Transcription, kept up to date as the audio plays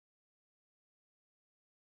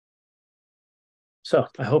So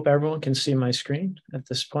I hope everyone can see my screen at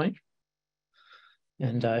this point.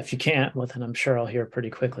 And if you can't, well, then I'm sure I'll hear pretty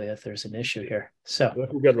quickly if there's an issue here. So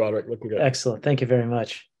looking good, Roderick. Looking good. Excellent. Thank you very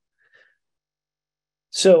much.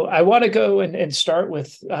 So I want to go and start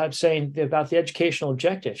with saying about the educational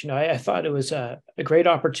objectives. I thought it was a great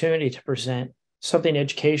opportunity to present something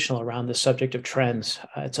educational around the subject of trends.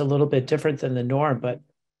 It's a little bit different than the norm, but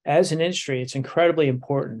as an industry, it's incredibly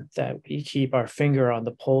important that we keep our finger on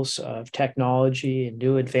the pulse of technology and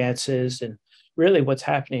new advances and really what's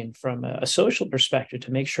happening from a social perspective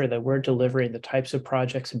to make sure that we're delivering the types of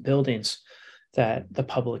projects and buildings that the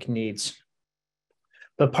public needs.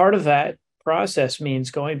 But part of that process means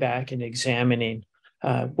going back and examining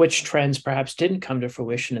which trends perhaps didn't come to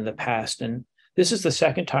fruition in the past. And this is the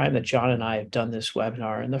second time that John and I have done this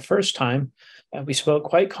webinar. And the first time we spoke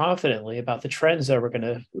quite confidently about the trends that were going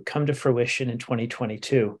to come to fruition in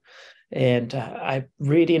 2022. And I'm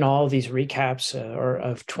reading all of these recaps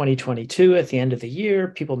of 2022 at the end of the year,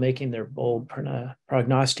 people making their bold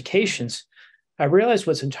prognostications. I realized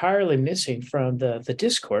what's entirely missing from the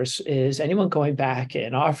discourse is anyone going back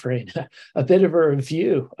and offering a bit of a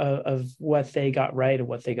review of what they got right and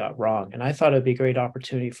what they got wrong. And I thought it'd be a great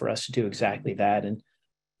opportunity for us to do exactly that. And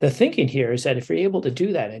the thinking here is that if you're able to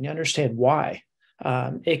do that and you understand why,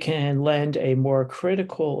 it can lend a more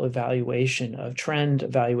critical evaluation of trend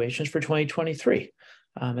evaluations for 2023.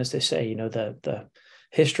 As they say, the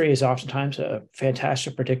history is oftentimes a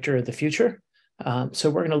fantastic predictor of the future. So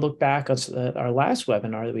we're going to look back on our last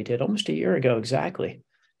webinar that we did almost a year ago exactly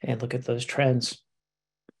and look at those trends.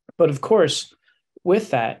 But of course, with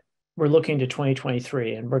that, we're looking to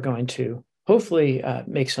 2023 and we're going to hopefully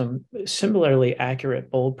make some similarly accurate,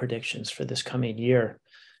 bold predictions for this coming year.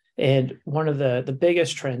 And one of the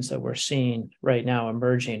biggest trends that we're seeing right now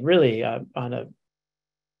emerging really on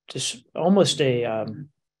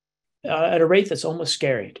at a rate that's almost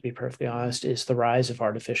scary, to be perfectly honest, is the rise of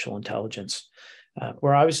artificial intelligence.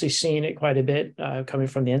 We're obviously seeing it quite a bit coming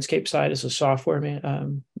from the Enscape side as a software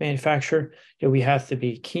manufacturer. We have to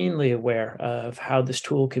be keenly aware of how this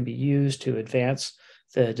tool can be used to advance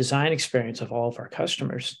the design experience of all of our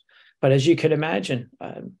customers. But as you can imagine,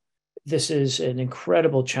 this is an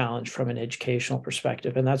incredible challenge from an educational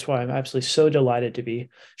perspective. And that's why I'm absolutely so delighted to be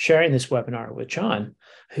sharing this webinar with John,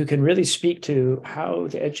 who can really speak to how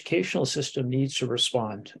the educational system needs to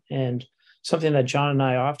respond. And something that John and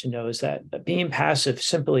I often know is that being passive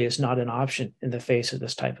simply is not an option in the face of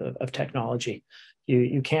this type of technology.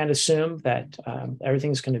 You can't assume that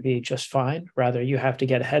everything's going to be just fine. Rather, you have to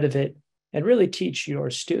get ahead of it and really teach your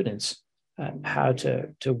students how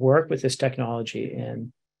to work with this technology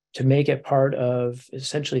and to make it part of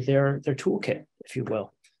essentially their toolkit, if you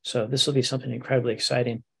will. So this will be something incredibly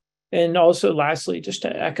exciting. And also, lastly, just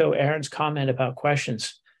to echo Aaron's comment about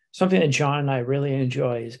questions, something that John and I really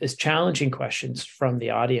enjoy is challenging questions from the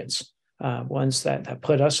audience, ones that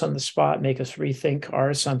put us on the spot, make us rethink our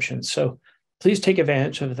assumptions. So please take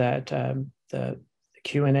advantage of that, the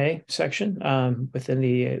Q&A section within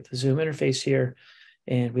the Zoom interface here.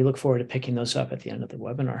 And we look forward to picking those up at the end of the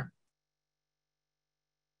webinar.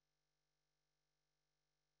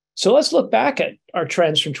 So let's look back at our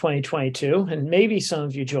trends from 2022, and maybe some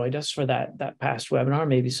of you joined us for that past webinar,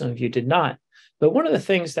 maybe some of you did not. But one of the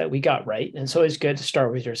things that we got right, and it's always good to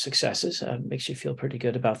start with your successes, makes you feel pretty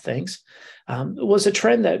good about things, was a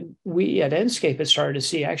trend that we at Enscape had started to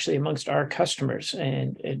see actually amongst our customers,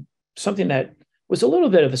 and something that was a little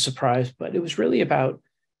bit of a surprise, but it was really about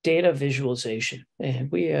data visualization.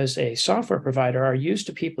 And we as a software provider are used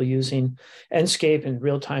to people using Enscape and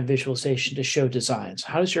real-time visualization to show designs.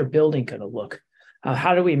 How is your building going to look?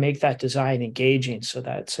 How do we make that design engaging so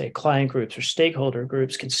that, say, client groups or stakeholder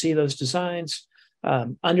groups can see those designs,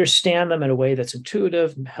 understand them in a way that's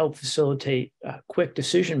intuitive, and help facilitate quick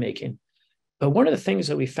decision-making? But one of the things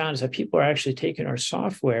that we found is that people are actually taking our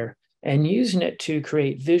software and using it to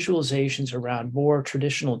create visualizations around more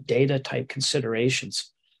traditional data type considerations.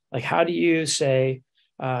 Like, how do you, say,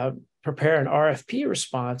 prepare an RFP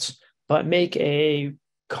response, but make a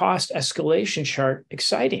cost escalation chart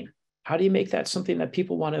exciting? How do you make that something that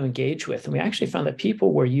people want to engage with? And we actually found that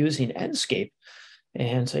people were using Enscape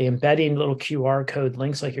and, say, embedding little QR code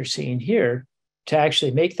links like you're seeing here to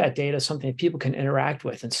actually make that data something that people can interact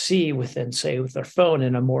with and see within, say, with their phone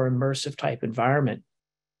in a more immersive type environment.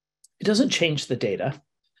 It doesn't change the data.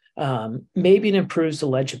 Maybe it improves the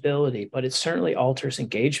legibility, but it certainly alters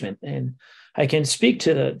engagement. And I can speak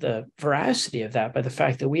to the veracity of that by the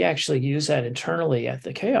fact that we actually use that internally at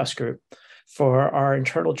the Chaos Group for our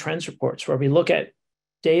internal trends reports, where we look at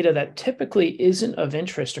data that typically isn't of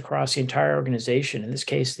interest across the entire organization, in this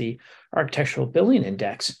case, the Architectural Billing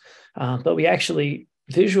Index. but we actually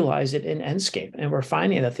visualize it in Enscape. And we're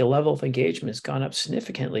finding that the level of engagement has gone up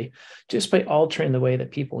significantly just by altering the way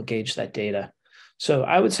that people engage that data. So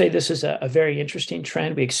I would say this is a very interesting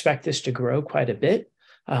trend. We expect this to grow quite a bit,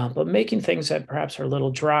 but making things that perhaps are a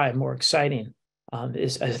little dry more exciting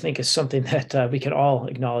is, I think, is something that we can all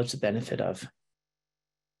acknowledge the benefit of.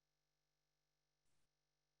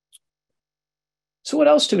 So what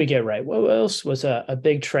else do we get right? What else was a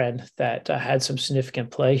big trend that had some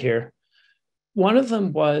significant play here? One of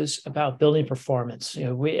them was about building performance.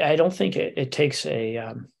 I don't think it takes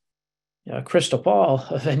a crystal ball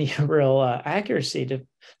of any real accuracy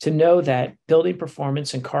to know that building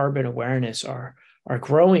performance and carbon awareness are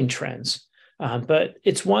growing trends. But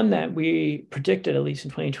it's one that we predicted, at least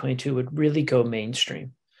in 2022, would really go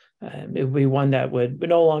mainstream. It would be one that would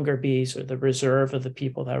no longer be sort of the reserve of the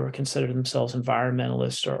people that were considered themselves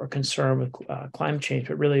environmentalists or concerned with climate change,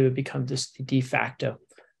 but really would become just the de facto.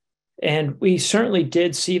 And we certainly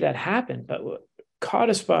did see that happen, but what caught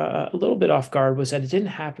us by a little bit off guard was that it didn't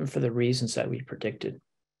happen for the reasons that we predicted.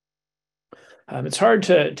 It's hard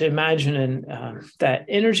to imagine that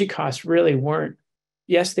energy costs really weren't,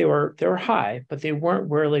 yes, they were high, but they weren't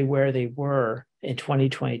really where they were in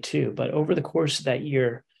 2022. But over the course of that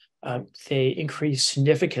year, they increased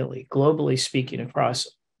significantly, globally speaking, across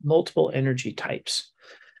multiple energy types.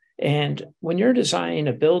 And when you're designing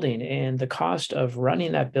a building and the cost of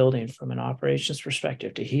running that building from an operations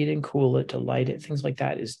perspective to heat and cool it, to light it, things like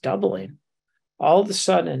that is doubling, all of a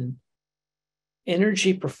sudden,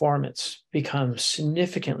 energy performance becomes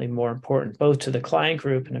significantly more important, both to the client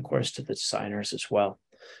group and, of course, to the designers as well.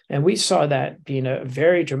 And we saw that being a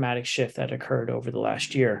very dramatic shift that occurred over the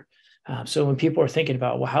last year. So when people are thinking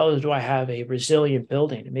about, well, how do I have a resilient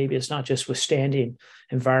building? And maybe it's not just withstanding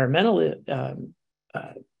environmental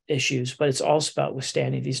issues, but it's also about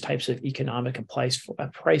withstanding these types of economic and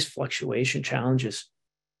price fluctuation challenges.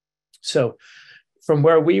 So from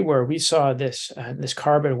where we were, we saw this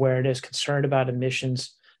carbon awareness, concern about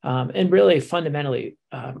emissions, and really fundamentally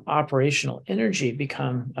operational energy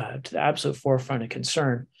become to the absolute forefront of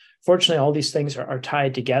concern. Fortunately, all these things are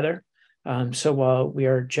tied together. So while we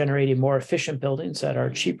are generating more efficient buildings that are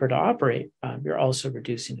cheaper to operate, you're also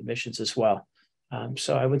reducing emissions as well.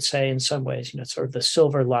 So I would say in some ways, sort of the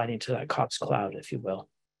silver lining to that COPS cloud, if you will.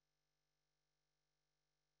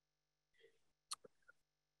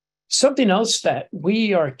 Something else that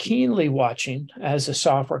we are keenly watching as a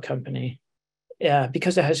software company,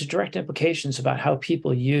 because it has direct implications about how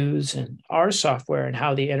people use our software and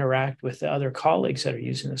how they interact with the other colleagues that are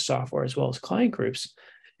using the software, as well as client groups,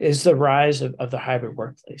 is the rise of the hybrid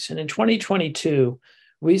workplace. And in 2022,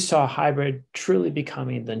 we saw hybrid truly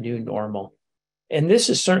becoming the new normal. And this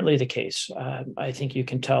is certainly the case. I think you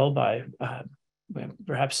can tell by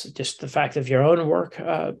perhaps just the fact of your own work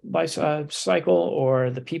life cycle, or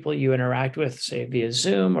the people you interact with, say via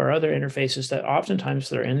Zoom or other interfaces, that oftentimes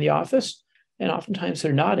they're in the office and oftentimes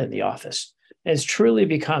they're not in the office. And it's truly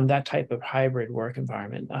become that type of hybrid work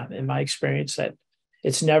environment. In my experience, that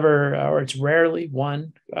it's never, or it's rarely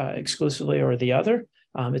one exclusively or the other.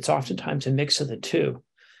 It's oftentimes a mix of the two.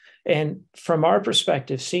 And from our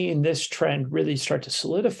perspective, seeing this trend really start to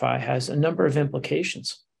solidify has a number of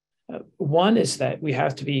implications. One is that we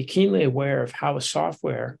have to be keenly aware of how a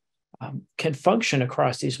software can function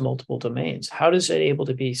across these multiple domains. How is it able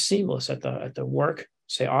to be seamless at the work,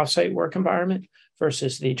 say, offsite work environment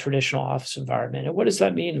versus the traditional office environment? And what does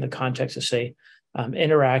that mean in the context of, say,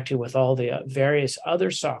 interacting with all the various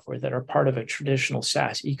other software that are part of a traditional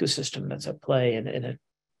SaaS ecosystem that's at play in a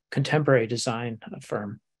contemporary design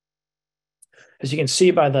firm? As you can see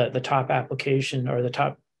by the top application or the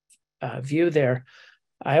top view there,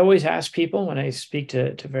 I always ask people when I speak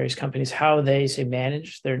to various companies how they, say,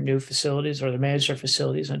 manage their new facilities, or they manage their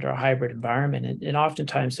facilities under a hybrid environment. And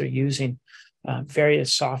oftentimes they're using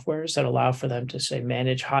various softwares that allow for them to, say,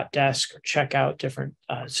 manage hot desk or check out different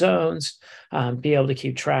zones, be able to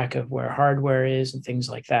keep track of where hardware is and things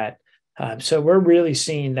like that. So we're really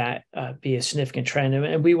seeing that be a significant trend.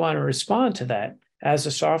 And we want to respond to that as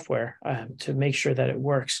a software to make sure that it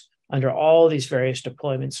works under all these various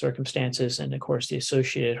deployment circumstances, and of course the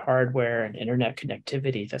associated hardware and internet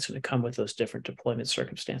connectivity that's going to come with those different deployment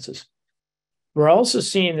circumstances. We're also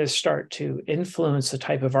seeing this start to influence the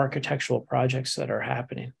type of architectural projects that are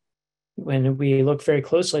happening. When we look very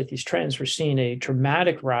closely at these trends, we're seeing a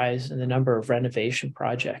dramatic rise in the number of renovation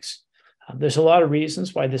projects. There's a lot of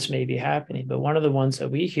reasons why this may be happening, but one of the ones that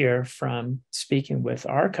we hear from speaking with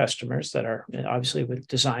our customers that are obviously with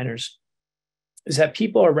designers is that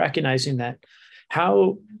people are recognizing that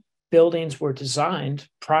how buildings were designed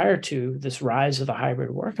prior to this rise of the hybrid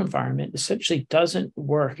work environment essentially doesn't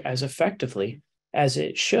work as effectively as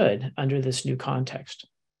it should under this new context.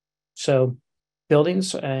 So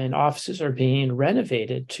buildings and offices are being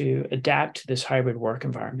renovated to adapt to this hybrid work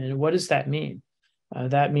environment. And what does that mean?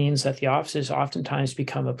 That means that the offices oftentimes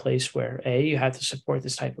become a place where, you have to support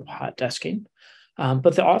this type of hot desking,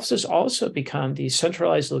 but the offices also become these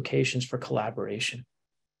centralized locations for collaboration.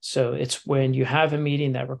 So it's when you have a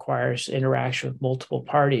meeting that requires interaction with multiple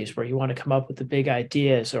parties, where you want to come up with the big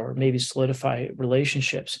ideas or maybe solidify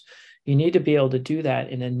relationships. You need to be able to do that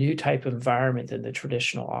in a new type of environment than the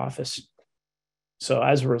traditional office. So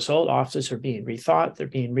as a result, offices are being rethought, they're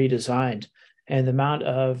being redesigned, and the amount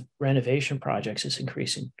of renovation projects is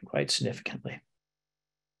increasing quite significantly.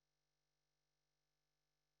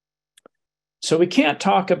 So we can't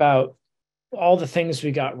talk about all the things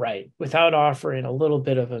we got right without offering a little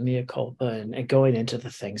bit of a mea culpa and going into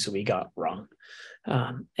the things that we got wrong.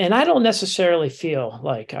 And I don't necessarily feel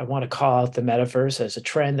like I want to call out the metaverse as a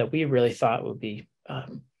trend that we really thought would be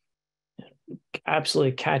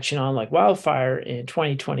absolutely catching on like wildfire in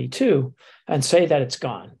 2022 and say that it's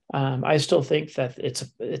gone. I still think that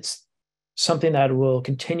it's something that will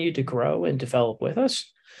continue to grow and develop with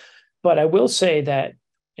us. But I will say that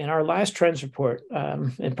in our last trends report,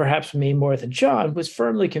 and perhaps me more than John, was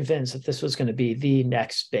firmly convinced that this was going to be the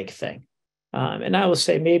next big thing. And I will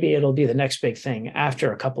say maybe it'll be the next big thing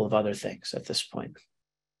after a couple of other things at this point.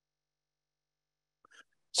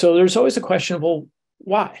 So there's always a question, well,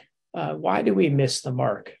 why? Why do we miss the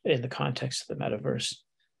mark in the context of the metaverse?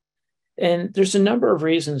 And there's a number of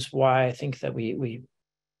reasons why I think that we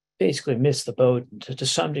basically missed the boat to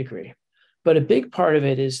some degree. But a big part of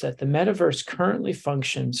it is that the metaverse currently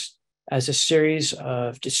functions as a series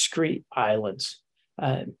of discrete islands.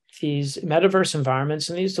 These metaverse environments,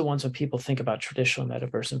 and these are the ones when people think about traditional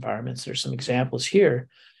metaverse environments, there's some examples here.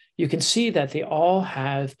 You can see that they all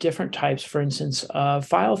have different types, for instance, of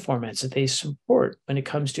file formats that they support when it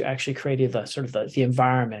comes to actually creating the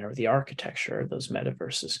environment or the architecture of those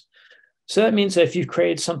metaverses. So that means that if you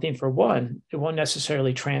create something for one, it won't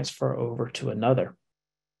necessarily transfer over to another.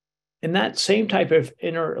 And that same type of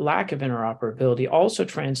lack of interoperability also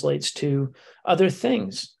translates to other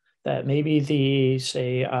things that maybe the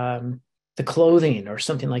clothing or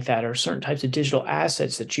something like that, or certain types of digital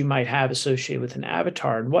assets that you might have associated with an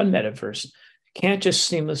avatar in one metaverse can't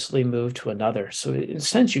just seamlessly move to another. So in a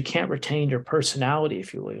sense, you can't retain your personality,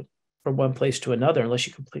 if you will, from one place to another unless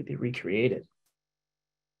you completely recreate it.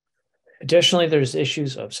 Additionally, there's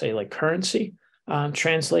issues of, say, like currency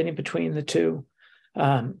translating between the two.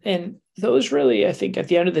 And those really, I think, at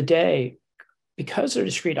the end of the day, because they're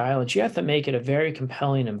discrete islands, you have to make it a very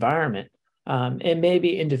compelling environment. And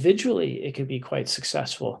maybe individually, it could be quite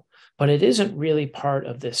successful, but it isn't really part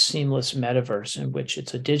of this seamless metaverse in which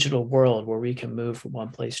it's a digital world where we can move from one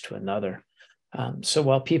place to another. So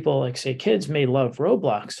while people, like say kids may love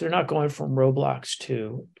Roblox, they're not going from Roblox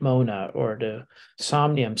to Mona or to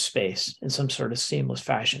Somnium space in some sort of seamless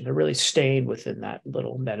fashion. They're really staying within that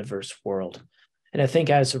little metaverse world. And I think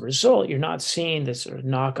as a result, you're not seeing this sort of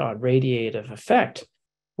knock-on radiative effect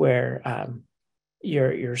where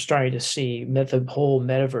you're starting to see the whole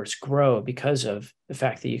metaverse grow because of the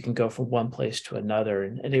fact that you can go from one place to another,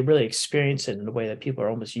 and they really experience it in a way that people are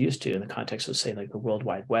almost used to in the context of, say, like the World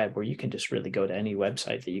Wide Web, where you can just really go to any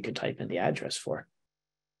website that you can type in the address for.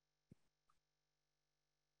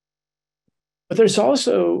 But there's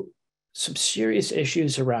also some serious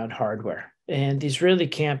issues around hardware, and these really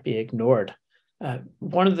can't be ignored.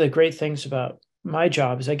 One of the great things about my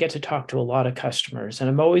job is I get to talk to a lot of customers, and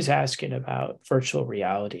I'm always asking about virtual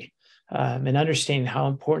reality and understanding how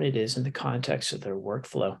important it is in the context of their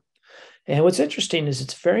workflow. And what's interesting is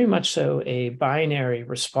it's very much so a binary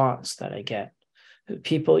response that I get.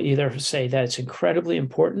 People either say that it's incredibly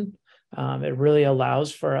important, it really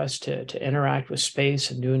allows for us to interact with space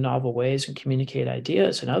in new and novel ways and communicate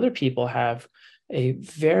ideas, and other people have a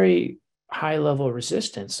very high level of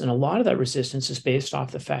resistance. And a lot of that resistance is based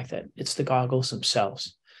off the fact that it's the goggles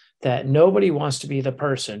themselves, that nobody wants to be the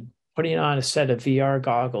person putting on a set of VR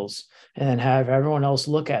goggles and then have everyone else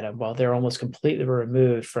look at them while they're almost completely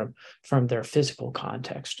removed from their physical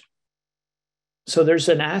context. So there's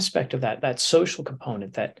an aspect of that social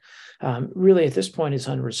component that really at this point is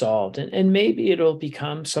unresolved. And maybe it'll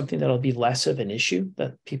become something that'll be less of an issue,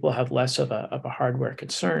 that people have less of a hardware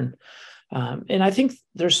concern. And I think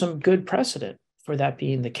there's some good precedent for that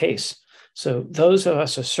being the case. So those of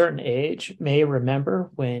us a certain age may remember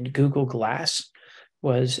when Google Glass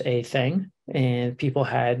was a thing and people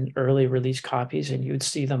had early release copies and you would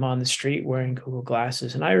see them on the street wearing Google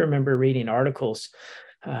Glasses. And I remember reading articles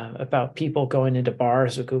about people going into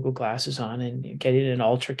bars with Google glasses on and getting in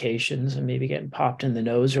altercations and maybe getting popped in the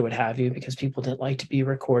nose or what have you, because people didn't like to be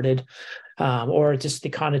recorded, or just the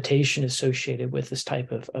connotation associated with this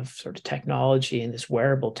type of sort of technology and this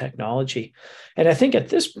wearable technology. And I think at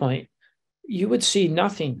this point, you would see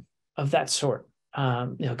nothing of that sort.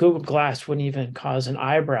 Google Glass wouldn't even cause an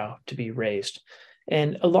eyebrow to be raised.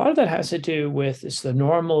 And a lot of that has to do with is the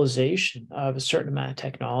normalization of a certain amount of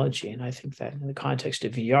technology. And I think that in the context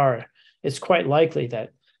of VR, it's quite likely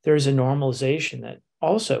that there is a normalization that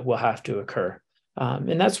also will have to occur.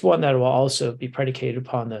 And that's one that will also be predicated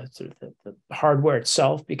upon the hardware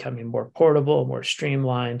itself becoming more portable, more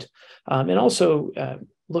streamlined, and also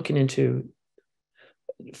looking into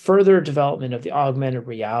further development of the augmented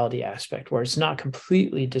reality aspect, where it's not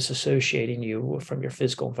completely disassociating you from your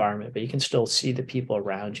physical environment, but you can still see the people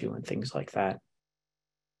around you and things like that.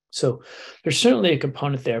 So there's certainly a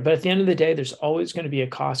component there, but at the end of the day, there's always going to be a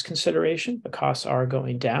cost consideration. The costs are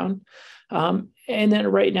going down. And then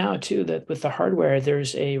right now too, that with the hardware,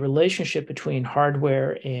 there's a relationship between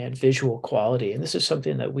hardware and visual quality. And this is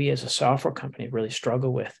something that we as a software company really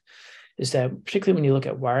struggle with, is that particularly when you look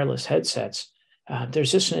at wireless headsets,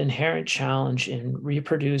 there's just an inherent challenge in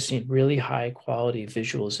reproducing really high quality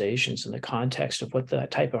visualizations in the context of what the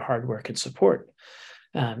type of hardware can support.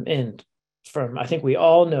 And I think we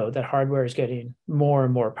all know that hardware is getting more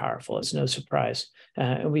and more powerful. It's no surprise.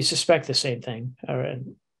 And we suspect the same thing,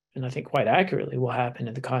 and I think quite accurately, will happen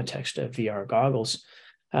in the context of VR goggles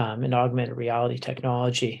and augmented reality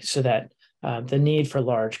technology, so that the need for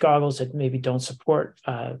large goggles that maybe don't support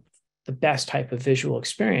the best type of visual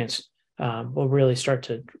experience will really start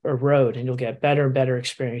to erode, and you'll get better and better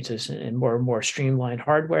experiences and more streamlined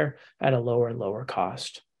hardware at a lower and lower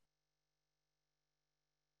cost.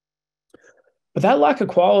 But that lack of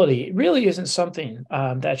quality really isn't something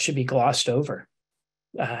that should be glossed over.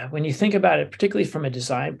 When you think about it, particularly from a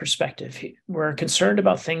design perspective, we're concerned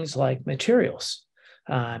about things like materials,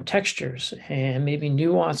 textures, and maybe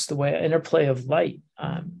nuance the way interplay of light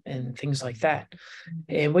and things like that.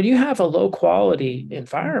 And when you have a low quality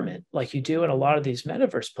environment, like you do in a lot of these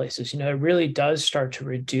metaverse places, it really does start to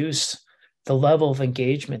reduce the level of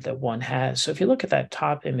engagement that one has. So if you look at that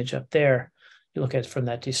top image up there, you look at it from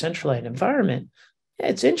that decentralized environment,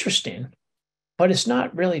 it's interesting, but it's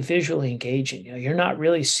not really visually engaging. You're not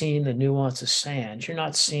really seeing the nuance of sand. You're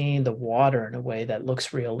not seeing the water in a way that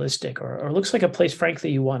looks realistic or looks like a place,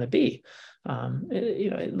 frankly, you want to be.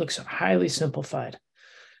 It looks highly simplified.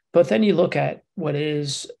 But then you look at what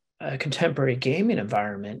is a contemporary gaming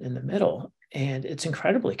environment in the middle, and it's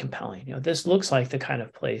incredibly compelling. This looks like the kind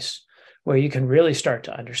of place where you can really start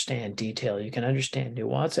to understand detail. You can understand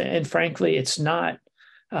nuance. And frankly, it's not,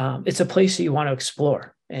 it's a place that you want to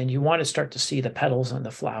explore, and you want to start to see the petals and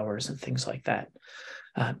the flowers and things like that.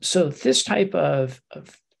 So this type of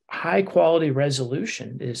high quality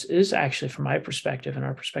resolution is actually, from my perspective and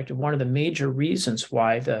our perspective, one of the major reasons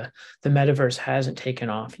why the metaverse hasn't taken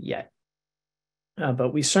off yet.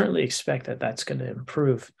 But we certainly expect that that's going to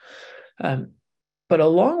improve. But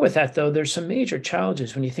along with that, though, there's some major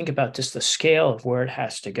challenges when you think about just the scale of where it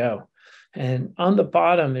has to go. And on the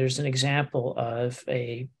bottom, there's an example of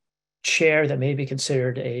a chair that may be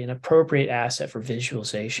considered an appropriate asset for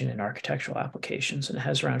visualization in architectural applications. And it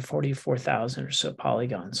has around 44,000 or so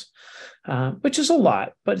polygons, which is a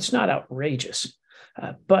lot, but it's not outrageous.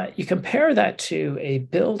 But you compare that to a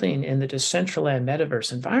building in the Decentraland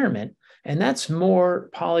metaverse environment, and that's more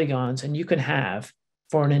polygons than you can have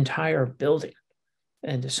for an entire building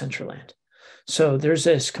in Decentraland. So there's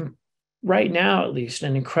this, right now at least,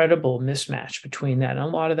 an incredible mismatch between that. And a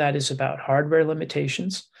lot of that is about hardware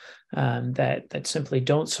limitations that simply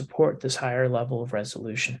don't support this higher level of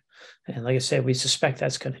resolution. And like I said, we suspect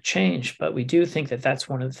that's going to change, but we do think that that's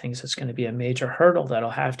one of the things that's going to be a major hurdle that'll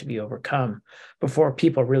have to be overcome before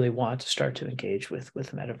people really want to start to engage with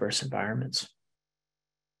metaverse environments.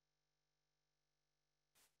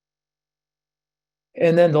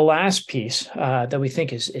 And then the last piece that we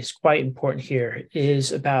think is quite important here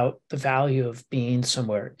is about the value of being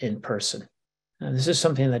somewhere in person. And this is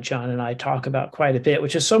something that John and I talk about quite a bit,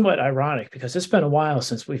 which is somewhat ironic because it's been a while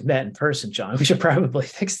since we've met in person, John. We should probably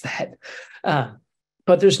fix that.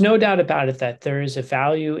 But there's no doubt about it that there is a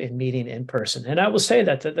value in meeting in person. And I will say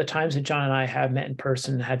that the times that John and I have met in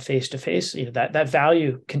person and had face-to-face, that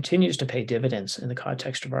value continues to pay dividends in the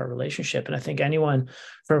context of our relationship. And I think anyone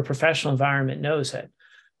from a professional environment knows that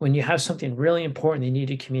when you have something really important you need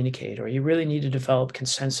to communicate, or you really need to develop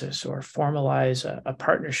consensus or formalize a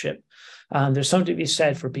partnership, there's something to be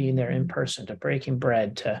said for being there in person, to breaking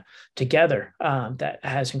bread together that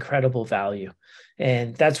has incredible value.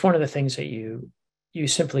 And that's one of the things that you you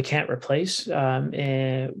simply can't replace with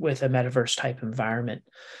a metaverse type environment.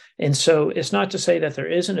 And so it's not to say that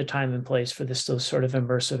there isn't a time and place for those sort of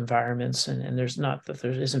immersive environments, and there's not that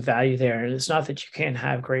there isn't value there. And it's not that you can't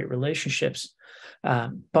have great relationships.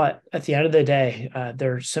 But at the end of the day,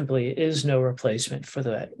 there simply is no replacement for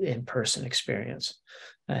the in-person experience.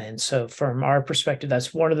 And so from our perspective,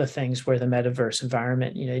 that's one of the things where the metaverse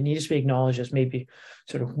environment, it needs to be acknowledged as maybe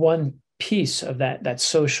sort of one piece of that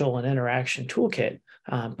social and interaction toolkit,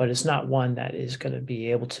 but it's not one that is going to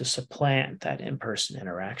be able to supplant that in-person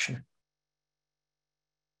interaction.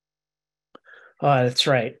 Oh, that's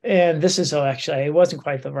right. And this is actually, it wasn't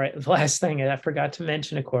quite the last thing I forgot to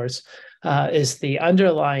mention, of course, is the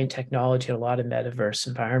underlying technology in a lot of metaverse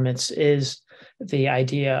environments is the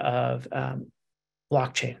idea of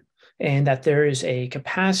blockchain, and that there is a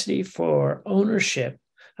capacity for ownership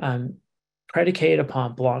predicated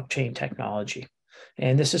upon blockchain technology.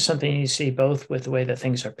 And this is something you see both with the way that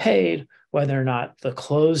things are paid, whether or not the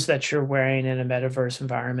clothes that you're wearing in a metaverse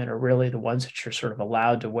environment are really the ones that you're sort of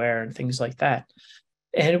allowed to wear and things like that.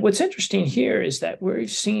 And what's interesting here is that we've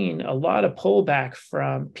seen a lot of pullback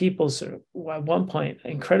from people's, at one point,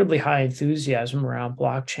 incredibly high enthusiasm around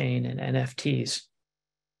blockchain and NFTs.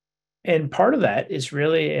 And part of that is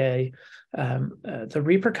really the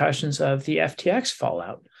repercussions of the FTX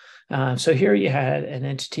fallout. So here you had an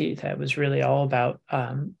entity that was really all about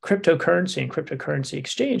cryptocurrency and cryptocurrency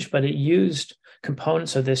exchange, but it used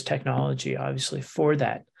components of this technology, obviously, for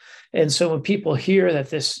that. And so when people hear that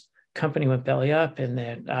this company went belly up and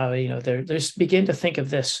that, they just begin to think of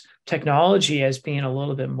this technology as being a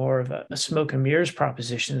little bit more of a smoke and mirrors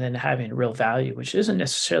proposition than having real value, which isn't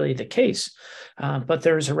necessarily the case. But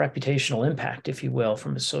there is a reputational impact, if you will,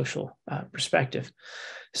 from a social perspective.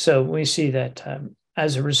 So we see that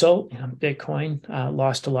as a result, Bitcoin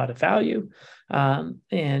lost a lot of value.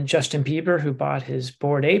 And Justin Bieber, who bought his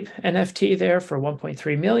Bored Ape NFT there for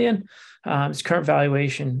 1.3 million, his current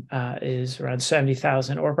valuation is around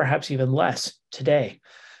 70,000 or perhaps even less today.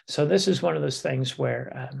 So this is one of those things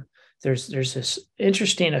where there's this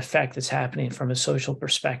interesting effect that's happening from a social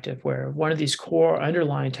perspective, where one of these core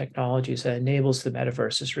underlying technologies that enables the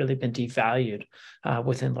metaverse has really been devalued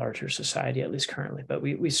within larger society, at least currently. But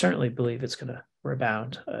we certainly believe it's going to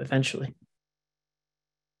rebound eventually.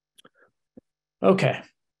 Okay,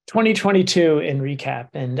 2022 in recap,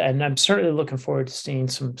 and I'm certainly looking forward to seeing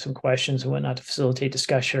some questions and whatnot to facilitate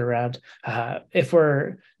discussion around if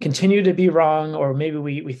we're continue to be wrong, or maybe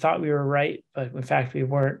we thought we were right, but in fact we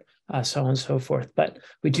weren't, so on and so forth. But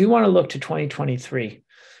we do want to look to 2023,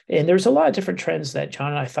 and there's a lot of different trends that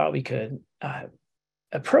John and I thought we could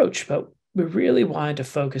approach, but we really wanted to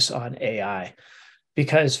focus on AI,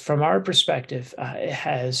 because from our perspective, it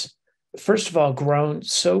has, first of all, grown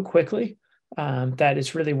so quickly that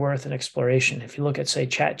it's really worth an exploration. If you look at, say,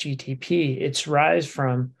 ChatGPT, its rise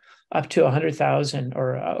from up to 100,000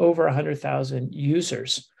 or over 100,000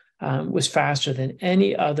 users was faster than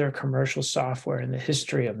any other commercial software in the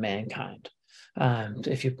history of mankind.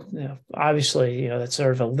 If obviously, that's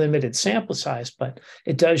sort of a limited sample size, but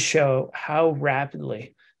it does show how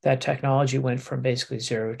rapidly that technology went from basically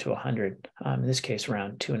 0 to 100, in this case,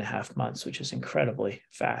 around 2.5 months, which is incredibly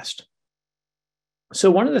fast. So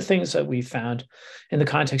one of the things that we found in the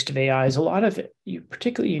context of AI is a lot of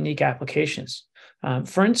particularly unique applications.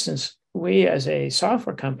 For instance, we as a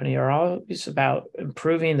software company are always about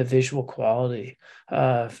improving the visual quality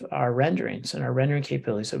of our renderings and our rendering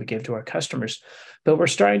capabilities that we give to our customers. But we're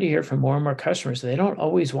starting to hear from more and more customers that they don't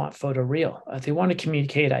always want photoreal. They want to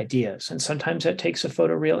communicate ideas. And sometimes that takes a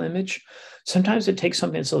photoreal image. Sometimes it takes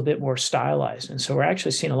something that's a little bit more stylized. And so we're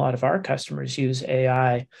actually seeing a lot of our customers use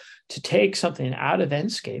AI to take something out of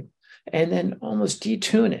Enscape and then almost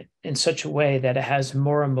detune it in such a way that it has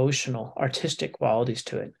more emotional, artistic qualities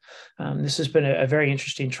to it. This has been a very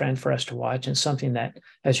interesting trend for us to watch, and something that,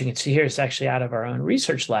 as you can see here, is actually out of our own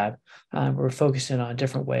research lab. We're focusing on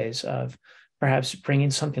different ways of perhaps bringing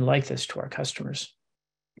something like this to our customers.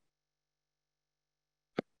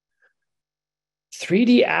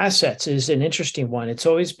 3D assets is an interesting one. It's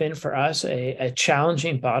always been for us a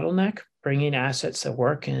challenging bottleneck, bringing assets that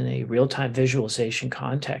work in a real-time visualization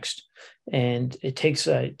context. And it takes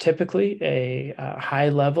typically a high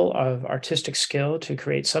level of artistic skill to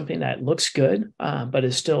create something that looks good, but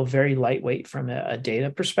is still very lightweight from a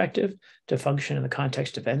data perspective to function in the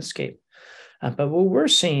context of Enscape. But what we're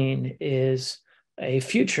seeing is a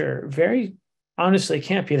future, very honestly,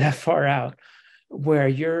 can't be that far out, where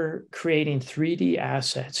you're creating 3D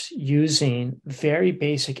assets using very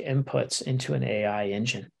basic inputs into an AI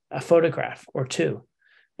engine, a photograph or two.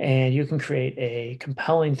 and you can create a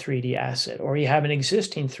compelling 3D asset, or you have an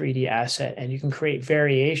existing 3D asset and you can create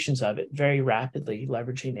variations of it very rapidly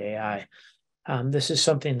leveraging AI. This is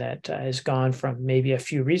something that has gone from maybe a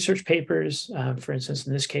few research papers, for instance,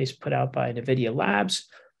 in this case, put out by NVIDIA Labs,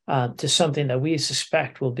 to something that we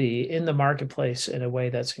suspect will be in the marketplace in a way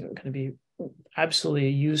that's going to be absolutely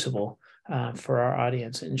usable for our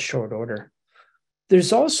audience in short order.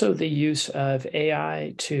 There's also the use of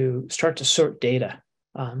AI to start to sort data,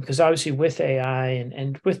 because obviously with AI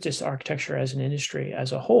and with just architecture as an industry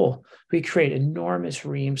as a whole, we create enormous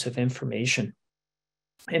reams of information.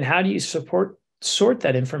 And how do you sort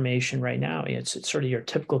that information right now? It's sort of your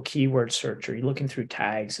typical keyword search, or you're looking through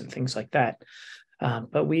tags and things like that.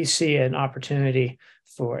 But we see an opportunity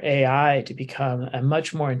for AI to become a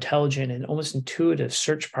much more intelligent and almost intuitive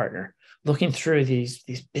search partner, looking through these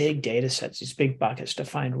big data sets, these big buckets to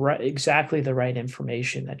find exactly the right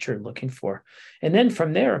information that you're looking for. And then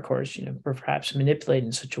from there, of course, perhaps manipulate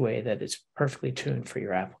in such a way that it's perfectly tuned for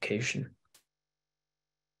your application.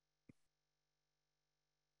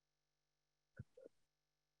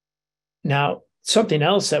 Now, something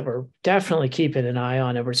else that we're definitely keeping an eye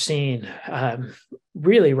on and we're seeing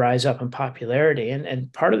really rise up in popularity,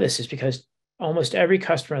 and part of this is because almost every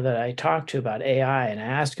customer that I talk to about AI, and I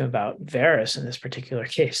ask them about Veris in this particular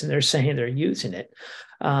case, and they're saying they're using it,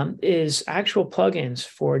 is actual plugins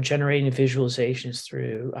for generating visualizations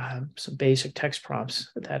through some basic text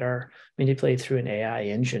prompts that are manipulated through an AI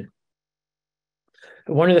engine.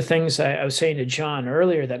 One of the things I was saying to John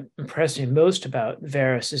earlier that impressed me most about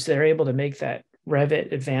Veris is they're able to make that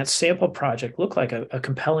Revit advanced sample project look like a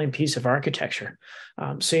compelling piece of architecture.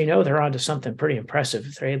 So they're onto something pretty impressive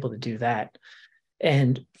if they're able to do that.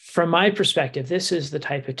 And from my perspective, this is the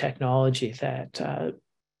type of technology that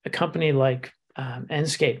a company like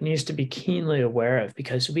Enscape needs to be keenly aware of,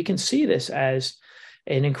 because we can see this as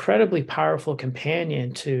an incredibly powerful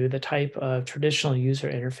companion to the type of traditional user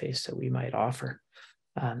interface that we might offer.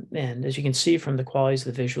 And as you can see from the qualities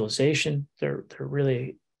of the visualization, they're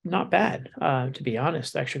really not bad, to be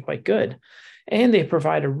honest, actually quite good. And they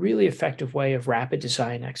provide a really effective way of rapid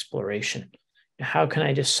design exploration. How can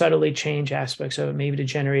I just subtly change aspects of it, maybe to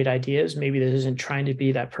generate ideas? Maybe this isn't trying to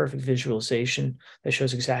be that perfect visualization that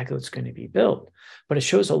shows exactly what's going to be built, but it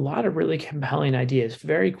shows a lot of really compelling ideas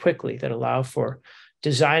very quickly that allow for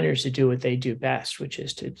designers to do what they do best, which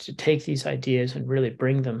is to take these ideas and really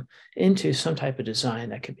bring them into some type of design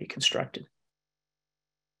that can be constructed.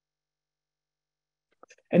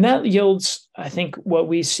 And that yields, I think, what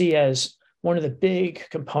we see as one of the big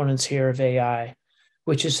components here of AI,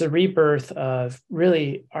 which is the rebirth of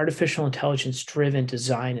really artificial intelligence-driven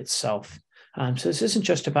design itself. So this isn't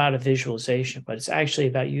just about a visualization, but it's actually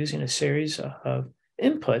about using a series of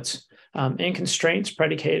inputs and constraints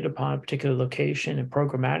predicated upon a particular location and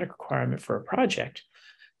programmatic requirement for a project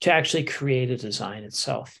to actually create a design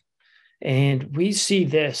itself. And we see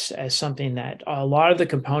this as something that a lot of the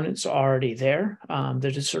components are already there.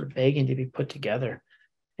 They're just sort of begging to be put together.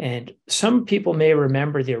 And some people may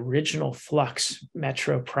remember the original Flux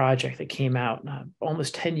Metro project that came out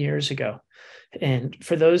almost 10 years ago. And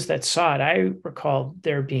for those that saw it, I recall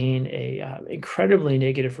there being a incredibly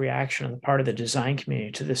negative reaction on the part of the design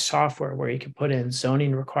community to this software, where you can put in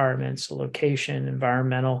zoning requirements, location,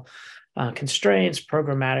 environmental constraints,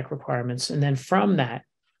 programmatic requirements, and then from that,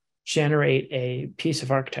 generate a piece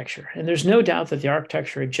of architecture. And there's no doubt that the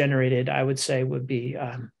architecture it generated, I would say,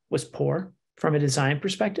 was poor from a design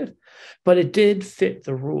perspective, but it did fit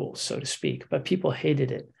the rules, so to speak, but people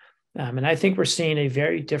hated it. And I think we're seeing a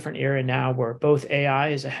very different era now where both AI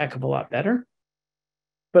is a heck of a lot better,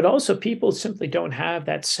 but also people simply don't have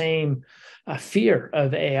that same fear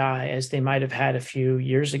of AI as they might have had a few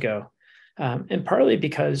years ago. And partly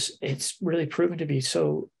because it's really proven to be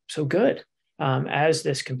so good as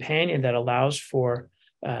this companion that allows for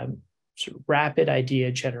sort of rapid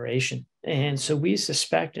idea generation. And so we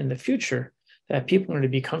suspect in the future that people are going to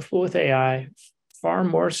be comfortable with AI far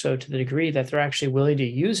more so to the degree that they're actually willing to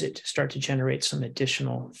use it to start to generate some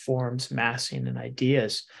additional forms, massing, and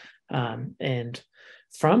ideas. And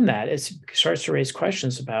from that, it starts to raise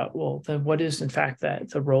questions about, well, then what is in fact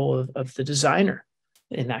the role of the designer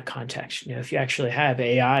in that context? If you actually have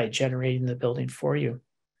AI generating the building for you.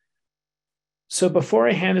 So before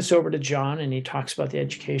I hand this over to John and he talks about the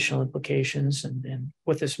educational implications and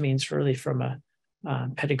what this means really from a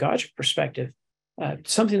pedagogic perspective,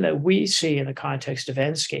 something that we see in the context of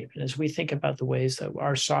Enscape, and as we think about the ways that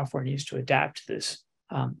our software needs to adapt to this,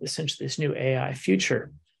 essentially this new AI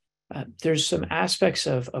future, there's some aspects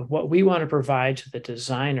of what we want to provide to the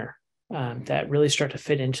designer that really start to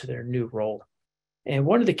fit into their new role. And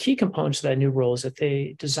one of the key components of that new role is that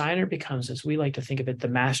the designer becomes, as we like to think of it, the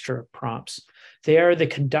master of prompts. They are the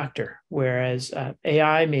conductor, whereas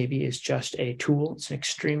AI maybe is just a tool. It's an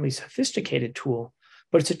extremely sophisticated tool,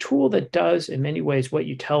 but it's a tool that does in many ways what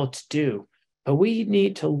you tell it to do. But we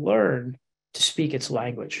need to learn to speak its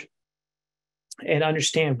language and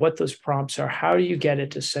understand what those prompts are. How do you get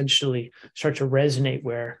it to essentially start to resonate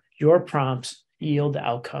where your prompts yield the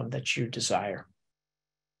outcome that you desire?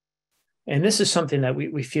 And this is something that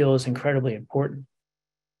we feel is incredibly important.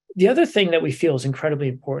 The other thing that we feel is incredibly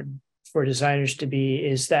important for designers to be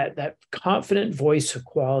is that confident voice of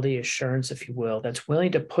quality assurance, if you will, that's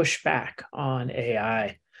willing to push back on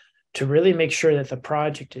AI to really make sure that the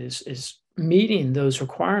project is meeting those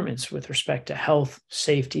requirements with respect to health,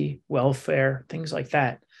 safety, welfare, things like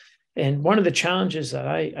that. And one of the challenges that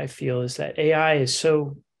I feel is that AI is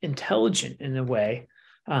so intelligent in a way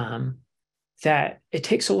that it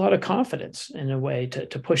takes a lot of confidence in a way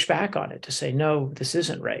to push back on it, to say, no, this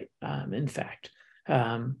isn't right. In fact,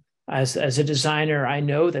 as a designer, I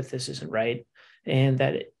know that this isn't right.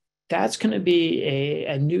 And that's going to be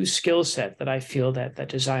a new skill set that I feel that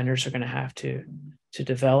designers are going to have to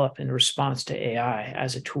develop in response to AI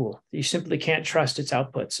as a tool. You simply can't trust its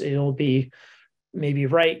outputs. It'll be maybe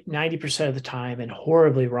right 90% of the time and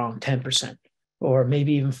horribly wrong 10%. Or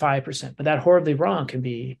maybe even 5%, but that horribly wrong can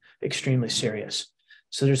be extremely serious.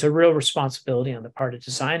 So there's a real responsibility on the part of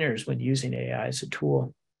designers when using AI as a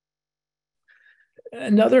tool.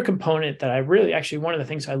 Another component that one of the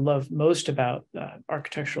things I love most about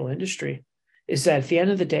architectural industry is that at the end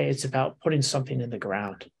of the day, it's about putting something in the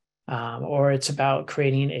ground, or it's about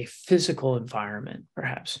creating a physical environment,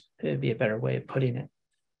 perhaps. It'd be a better way of putting it.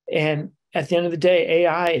 And at the end of the day,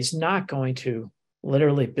 AI is not going to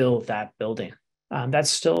literally build that building. That's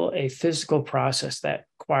still a physical process that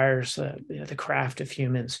requires the craft of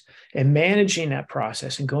humans. And managing that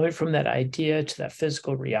process and going from that idea to that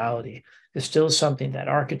physical reality is still something that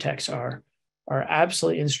architects are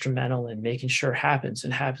absolutely instrumental in making sure happens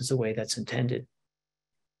and happens the way that's intended.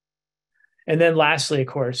 And then lastly, of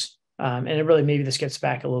course, and it really maybe this gets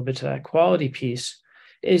back a little bit to that quality piece,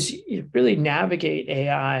 is you really navigate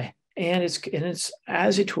AI and it's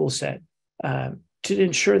as a tool set to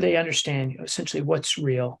ensure they understand essentially what's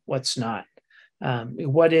real, what's not,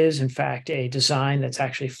 what is in fact a design that's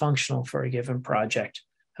actually functional for a given project,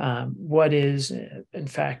 what is in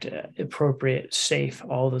fact appropriate, safe,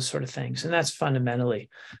 all those sort of things. And that's fundamentally,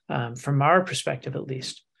 from our perspective at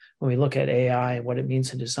least, when we look at AI and what it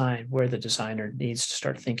means in design, where the designer needs to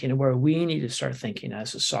start thinking and where we need to start thinking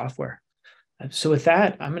as a software. So with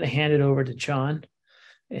that, I'm going to hand it over to John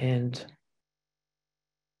and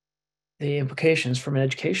the implications from an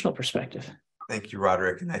educational perspective. Thank you,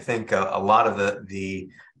 Roderick. And I think a lot of the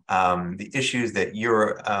issues that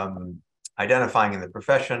you're identifying in the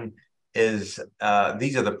profession is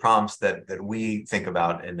these are the prompts that we think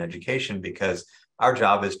about in education, because our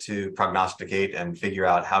job is to prognosticate and figure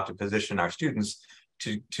out how to position our students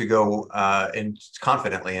to go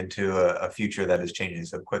confidently into a future that is changing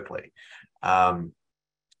so quickly.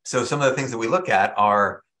 So some of the things that we look at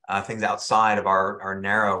are things outside of our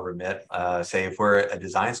narrow remit. Say if we're a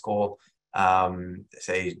design school,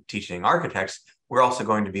 say teaching architects, we're also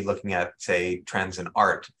going to be looking at, say, trends in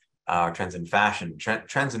art, trends in fashion,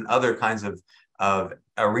 trends in other kinds of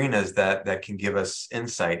arenas that can give us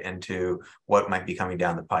insight into what might be coming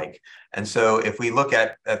down the pike. And so if we look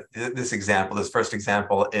at this example, this first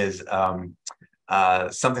example is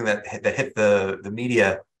something that hit the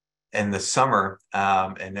media in the summer,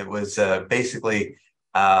 and it was basically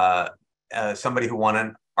somebody who won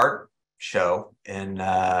an art show in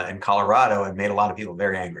Colorado and made a lot of people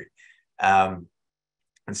very angry.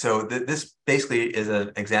 And so this basically is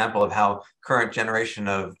an example of how current generation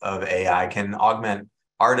of AI can augment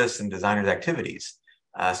artists and designers' activities.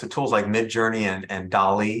 So tools like Midjourney and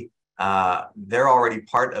DALL-E, they're already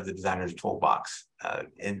part of the designer's toolbox.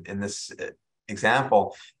 In this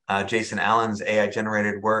example, Jason Allen's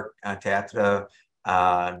AI-generated work, Théâtre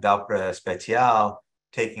d'Opera Spéciale,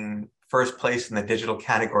 taking first place in the digital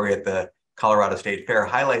category at the Colorado State Fair,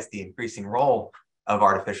 highlights the increasing role of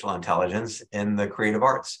artificial intelligence in the creative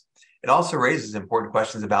arts. It also raises important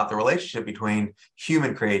questions about the relationship between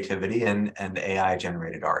human creativity and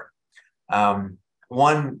AI-generated art.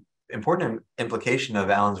 One important implication of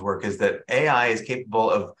Allen's work is that AI is capable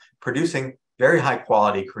of producing very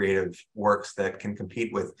high-quality creative works that can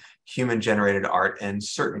compete with human-generated art in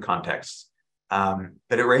certain contexts.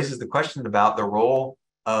 But it raises the question about the role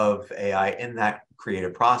of AI in that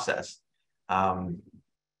creative process.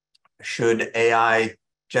 Should AI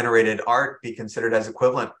generated art be considered as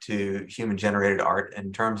equivalent to human generated art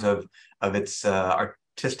in terms of its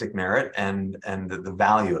artistic merit and the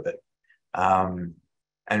value of it? And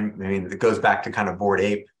I mean, it goes back to kind of Bored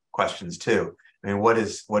Ape questions too. I mean, what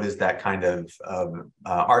is that kind of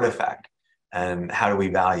artifact, and how do we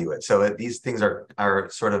value it? So these things are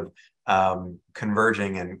sort of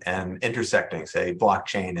converging and intersecting, say,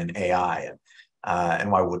 blockchain and AI, and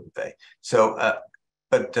why wouldn't they? So,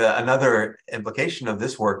 but another implication of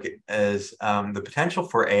this work is the potential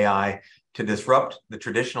for AI to disrupt the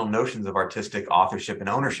traditional notions of artistic authorship and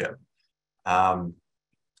ownership.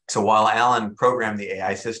 So while Alan programmed the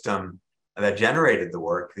AI system that generated the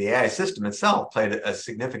work, the AI system itself played a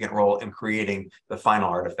significant role in creating the final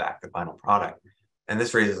artifact, the final product. And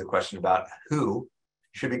this raises a question about who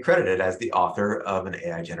should be credited as the author of an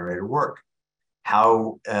AI-generated work.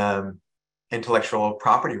 How intellectual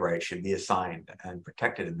property rights should be assigned and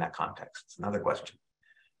protected in that context. It's another question.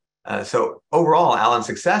 So overall, Alan's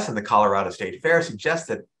success in the Colorado State Fair suggests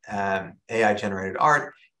that AI-generated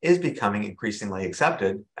art is becoming increasingly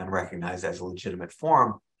accepted and recognized as a legitimate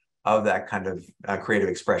form of that kind of creative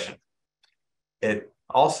expression. It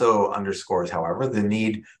also underscores, however, the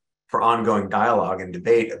need for ongoing dialogue and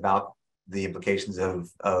debate about the implications of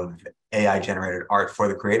AI-generated art for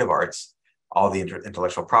the creative arts, all the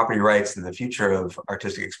intellectual property rights, and the future of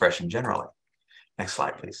artistic expression generally. Next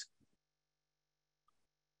slide, please.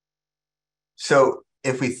 So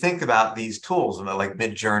if we think about these tools like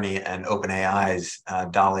Midjourney and OpenAI's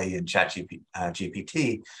DALL-E and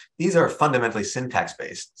ChatGPT, these are fundamentally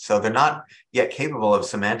syntax-based. So they're not yet capable of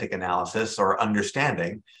semantic analysis or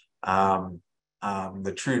understanding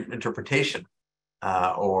the true interpretation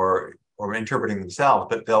or interpreting themselves,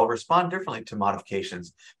 but they'll respond differently to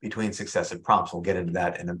modifications between successive prompts. We'll get into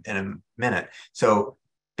that in a minute. So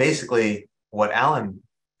basically, what Alan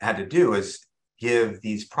had to do is give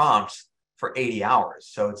these prompts for 80 hours.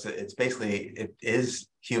 So it's basically, it is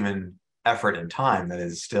human effort and time that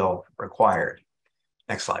is still required.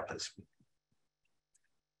 Next slide, please.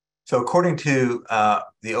 So according to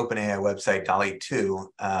the OpenAI website, DALL-E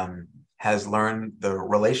 2 has learned the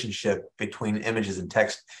relationship between images and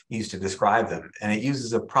text used to describe them. And it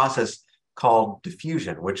uses a process called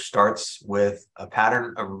diffusion, which starts with a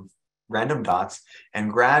pattern of random dots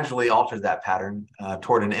and gradually alters that pattern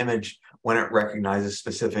toward an image when it recognizes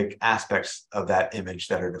specific aspects of that image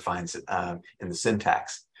that are defined in the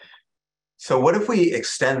syntax. So what if we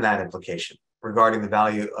extend that implication regarding the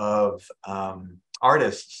value of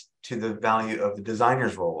artists to the value of the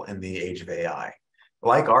designer's role in the age of AI?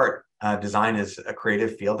 Like art, design is a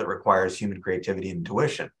creative field that requires human creativity and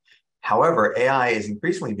intuition. However, AI is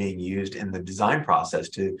increasingly being used in the design process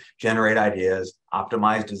to generate ideas,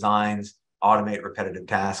 optimize designs, automate repetitive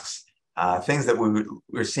tasks, things that we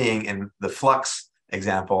were seeing in the Flux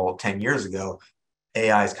example 10 years ago.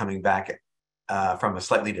 AI is coming back from a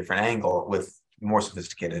slightly different angle with more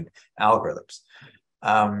sophisticated algorithms.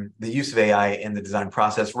 The use of AI in the design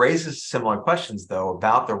process raises similar questions, though,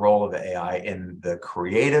 about the role of AI in the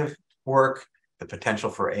creative work, the potential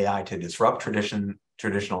for AI to disrupt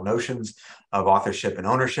traditional notions of authorship and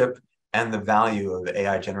ownership, and the value of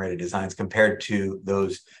AI-generated designs compared to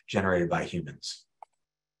those generated by humans.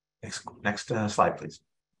 Next slide, please.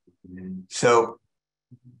 So,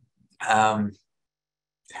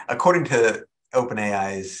 according to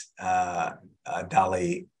OpenAI's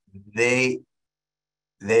DALL-E, the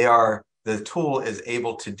tool is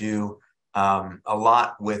able to do a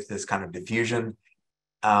lot with this kind of diffusion,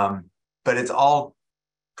 but it's all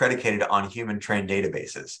predicated on human-trained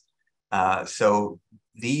databases. So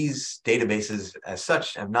these databases, as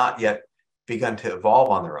such, have not yet begun to evolve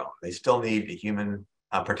on their own. They still need a human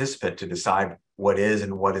participant to decide what is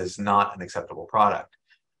and what is not an acceptable product.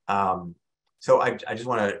 So I just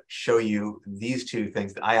want to show you these two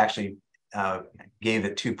things that I actually gave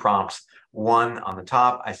it two prompts. One on the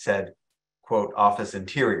top, I said, quote, office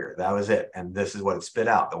interior. That was it. And this is what it spit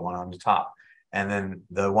out, the one on the top. And then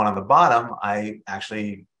the one on the bottom, I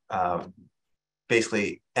actually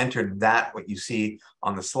basically entered that, what you see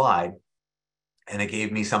on the slide, and it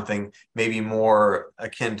gave me something maybe more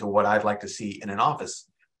akin to what I'd like to see in an office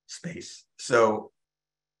space. So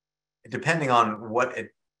depending on what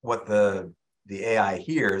the AI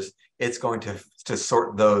hears, it's going to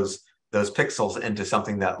sort those pixels into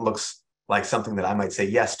something that looks like something that I might say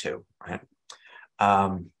yes to, right?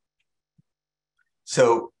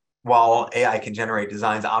 So while AI can generate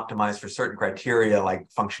designs optimized for certain criteria like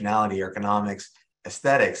functionality, ergonomics,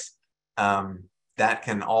 aesthetics, that that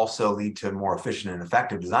can also lead to a more efficient and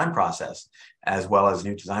effective design process, as well as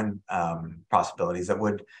new design possibilities that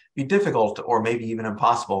would be difficult or maybe even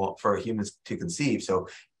impossible for humans to conceive. So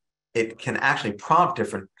it can actually prompt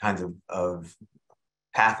different kinds of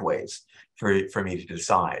pathways for me to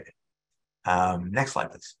decide. Next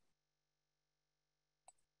slide, please.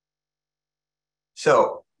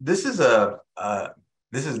 So this is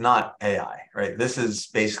this is not AI, right? This is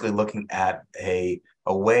basically looking at a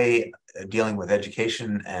way dealing with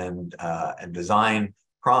education and design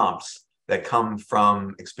prompts that come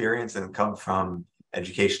from experience and come from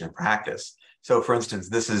education and practice. So, for instance,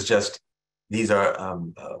 these are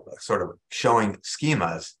sort of showing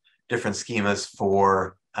schemas, different schemas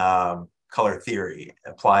for color theory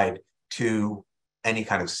applied to any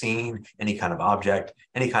kind of scene, any kind of object,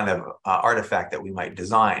 any kind of artifact that we might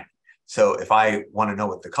design. So if I want to know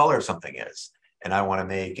what the color of something is, and I want to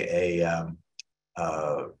make a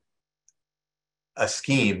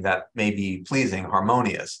scheme that may be pleasing,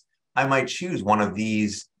 harmonious, I might choose one of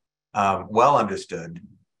these well understood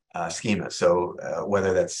schemas. So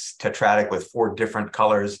whether that's tetradic with 4 different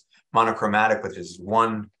colors, monochromatic, which is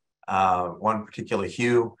one particular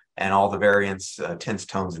hue and all the variants, tints,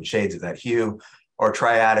 tones, and shades of that hue, or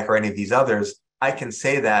triadic or any of these others, I can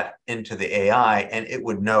say that into the AI and it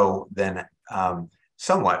would know then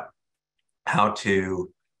somewhat how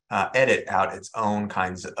to edit out its own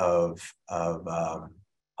kinds of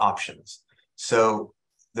options. So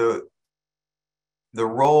the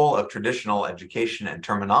role of traditional education and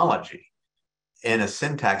terminology in a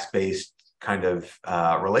syntax-based kind of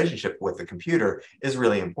relationship with the computer is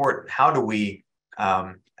really important. How do we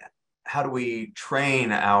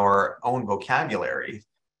train our own vocabulary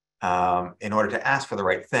in order to ask for the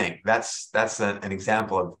right thing? That's an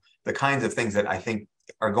example of the kinds of things that I think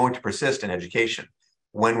are going to persist in education.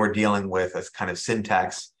 When we're dealing with a kind of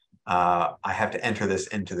syntax, I have to enter this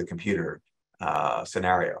into the computer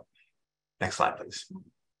scenario. Next slide, please.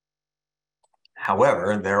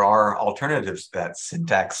 However, there are alternatives to that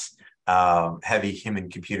syntax heavy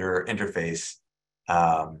human-computer interface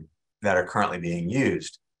that are currently being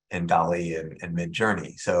used in DALL-E and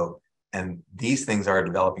Midjourney. And these things are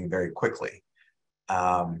developing very quickly.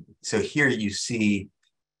 So here you see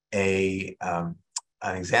an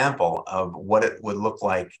example of what it would look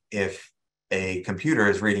like if a computer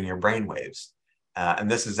is reading your brainwaves. And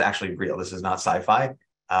this is actually real. This is not sci-fi.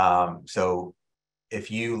 So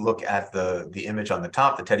if you look at the image on the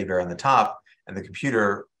top, the teddy bear on the top, and the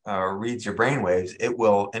computer reads your brainwaves, it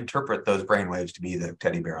will interpret those brainwaves to be the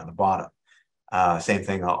teddy bear on the bottom. Same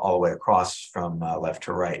thing all the way across from left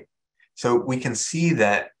to right. So we can see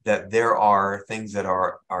that there are things that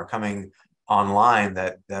are coming online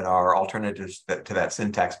that are alternatives to that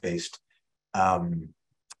syntax-based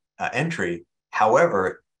entry.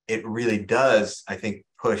 However, it really does, I think,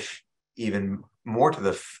 push even more to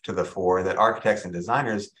the fore that architects and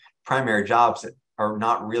designers' primary jobs are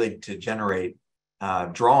not really to generate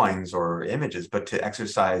drawings or images, but to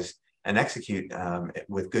exercise and execute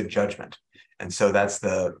with good judgment. And so that's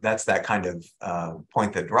that kind of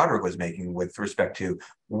point that Roderick was making with respect to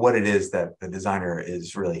what it is that the designer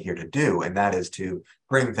is really here to do, and that is to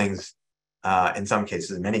bring things, in some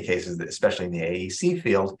cases, in many cases, especially in the AEC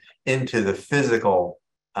field, into the physical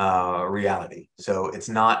reality. So it's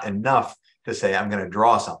not enough to say I'm going to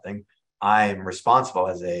draw something. I'm responsible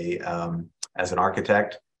as an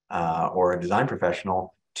architect or a design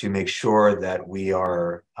professional to make sure that we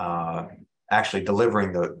are actually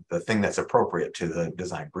delivering the thing that's appropriate to the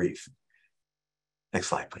design brief. Next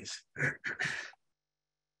slide, please.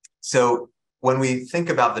 So when we think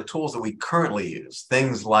about the tools that we currently use,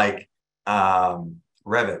 things like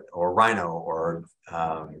Revit or Rhino or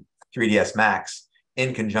 3ds Max,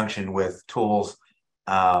 in conjunction with tools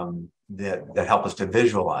that help us to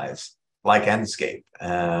visualize, like Enscape,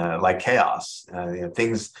 like Cays,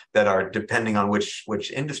 things that are depending on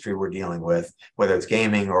which industry we're dealing with, whether it's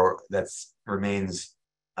gaming or remains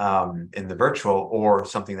in the virtual or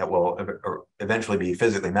something that will eventually be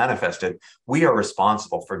physically manifested. We are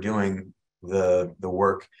responsible for doing the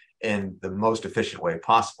work in the most efficient way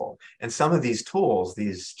possible. And some of these tools,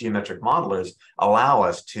 these geometric modelers, allow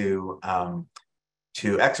us to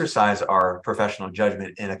exercise our professional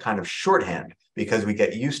judgment in a kind of shorthand, because we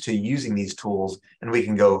get used to using these tools and we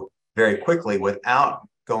can go very quickly without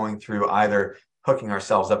going through either hooking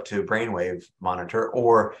ourselves up to a brainwave monitor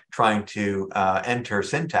or trying to enter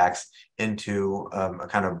syntax into a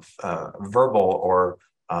kind of verbal or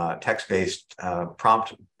text-based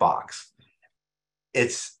prompt box.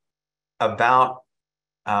 It's about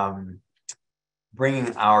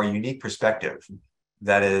bringing our unique perspective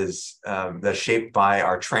that is that's shaped by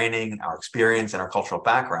our training, our experience, and our cultural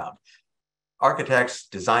background. Architects,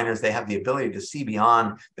 designers, they have the ability to see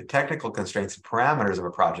beyond the technical constraints and parameters of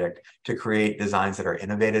a project to create designs that are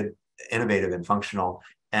innovative and functional,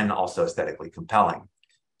 and also aesthetically compelling.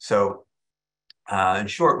 So in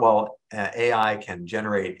short, while AI can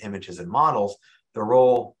generate images and models, the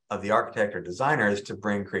role of the architect or designer is to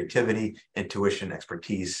bring creativity, intuition,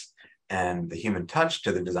 expertise, and the human touch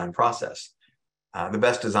to the design process. The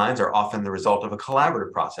best designs are often the result of a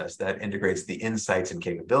collaborative process that integrates the insights and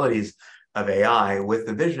capabilities of AI with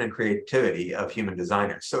the vision and creativity of human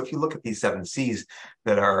designers. So if you look at these 7 C's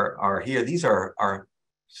that are here, these are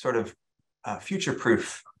sort of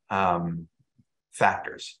future-proof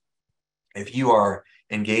factors. If you are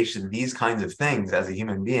engaged in these kinds of things as a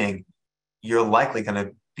human being, you're likely going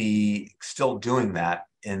to be still doing that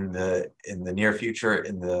in the near future,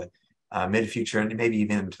 in the mid future, and maybe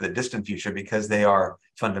even into the distant future, because they are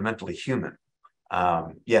fundamentally human.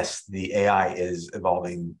 Yes, the AI is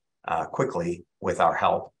evolving quickly with our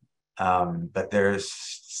help, but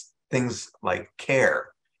there's things like care.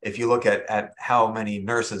 If you look at how many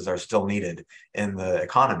nurses are still needed in the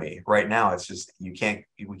economy right now, it's just we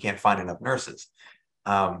can't find enough nurses.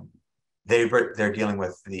 They're dealing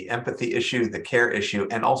with the empathy issue, the care issue,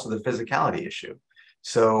 and also the physicality issue.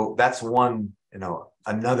 So that's one,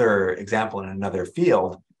 another example in another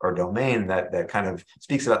field or domain that kind of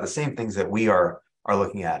speaks about the same things that we are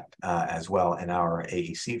looking at as well in our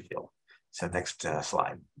AEC field. So next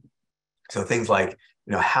slide. So things like,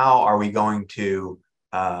 how are we going to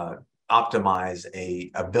optimize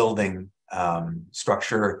a building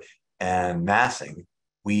structure and massing?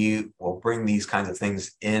 We will bring these kinds of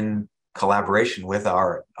things in collaboration with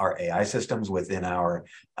our AI systems within our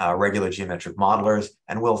regular geometric modelers,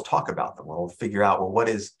 and we'll talk about them. We'll figure out, well, what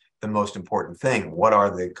is the most important thing? What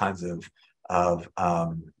are the kinds of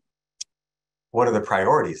what are the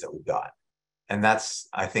priorities that we've got? And that's,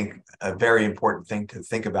 I think, a very important thing to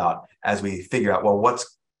think about as we figure out, well, what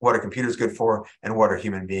are computers good for, and what are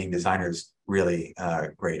human being designers really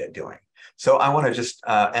great at doing? So I want to just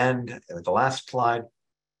end with the last slide,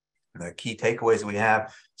 the key takeaways we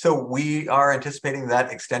have. So we are anticipating that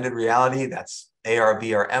extended reality, that's AR,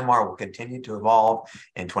 VR, MR, will continue to evolve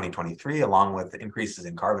in 2023, along with increases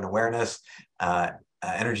in carbon awareness,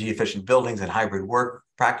 energy efficient buildings, and hybrid work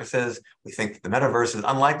practices. We think that the metaverse is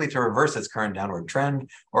unlikely to reverse its current downward trend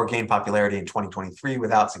or gain popularity in 2023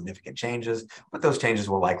 without significant changes, but those changes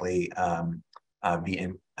will likely be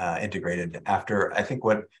integrated after, I think,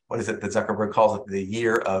 what is it that Zuckerberg calls it, the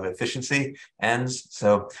year of efficiency ends.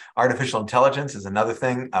 So artificial intelligence is another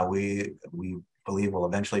thing we believe will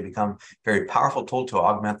eventually become a very powerful tool to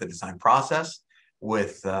augment the design process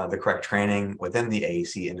with the correct training within the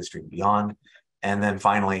AEC industry and beyond. And then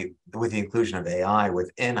finally, with the inclusion of AI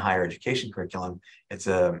within higher education curriculum, that's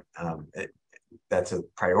a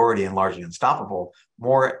priority and largely unstoppable.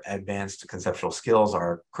 More advanced conceptual skills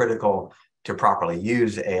are critical to properly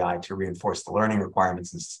use AI to reinforce the learning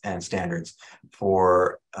requirements and standards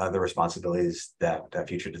for the responsibilities that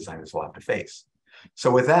future designers will have to face. So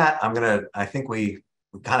with that, I think we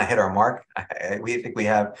kind of hit our mark. We think we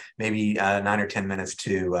have maybe 9 or 10 minutes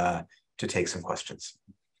to take some questions.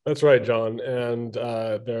 That's right, John. And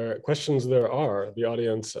there are. The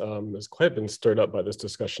audience has quite been stirred up by this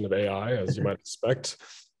discussion of AI, as you might expect.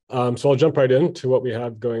 So I'll jump right into what we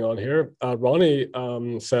have going on here. Ronnie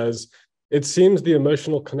says, it seems the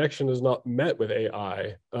emotional connection is not met with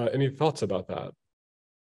AI. Any thoughts about that?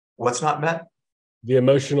 What's not met? The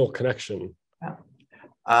emotional connection. Yeah.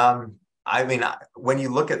 I mean, when you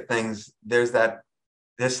look at things, there's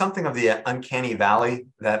something of the uncanny valley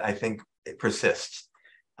that I think it persists.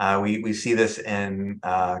 We see this in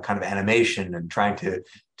kind of animation and trying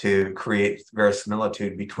to create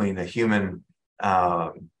verisimilitude between a human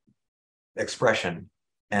expression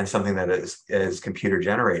and something that is computer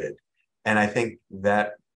generated. And I think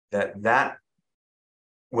that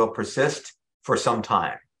will persist for some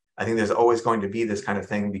time. I think there's always going to be this kind of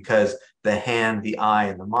thing because the hand, the eye,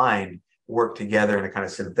 and the mind work together in a kind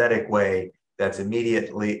of synthetic way that's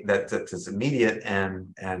immediate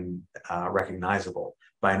and recognizable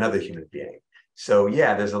by another human being. So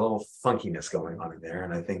yeah, there's a little funkiness going on in there,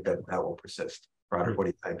 and I think that will persist. Roderick, what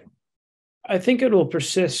do you think? I think it will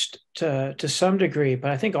persist to some degree, but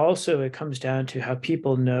I think also it comes down to how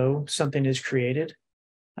people know something is created.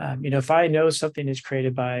 If I know something is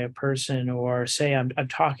created by a person, or say I'm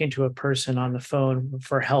talking to a person on the phone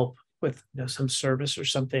for help with some service or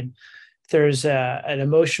something, there's an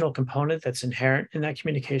emotional component that's inherent in that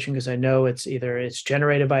communication, because I know it's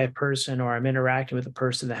generated by a person, or I'm interacting with a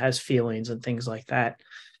person that has feelings and things like that.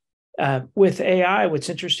 With AI, what's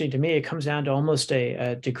interesting to me, it comes down to almost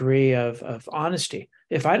a degree of honesty.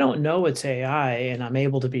 If I don't know it's AI and I'm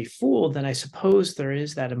able to be fooled, then I suppose there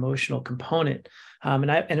is that emotional component.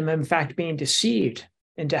 And I'm in fact being deceived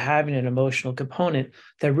into having an emotional component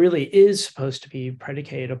that really is supposed to be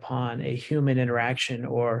predicated upon a human interaction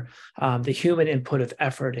or the human input of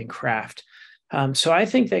effort and craft. So I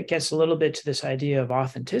think that gets a little bit to this idea of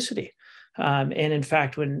authenticity. And in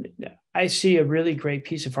fact, when I see a really great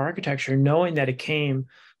piece of architecture, knowing that it came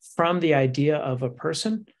from the idea of a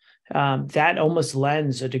person, that almost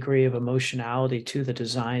lends a degree of emotionality to the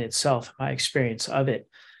design itself, my experience of it.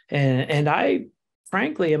 And I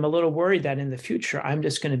frankly am a little worried that in the future, I'm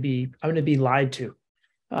going to be lied to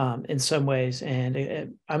in some ways.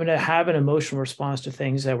 And I'm going to have an emotional response to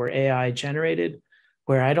things that were AI generated,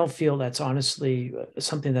 where I don't feel that's honestly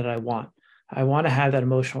something that I want. I want to have that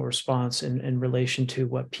emotional response in relation to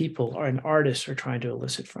what people or an artist are trying to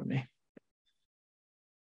elicit from me.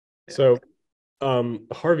 So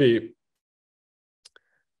Harvey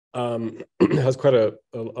has quite a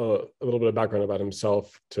little bit of background about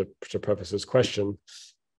himself to preface his question.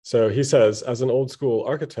 So he says, as an old school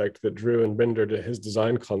architect that drew and rendered his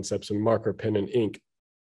design concepts in marker, pen, and ink,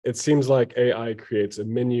 it seems like AI creates a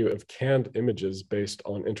menu of canned images based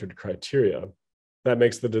on entered criteria. That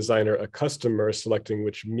makes the designer a customer selecting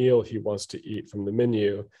which meal he wants to eat from the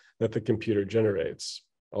menu that the computer generates,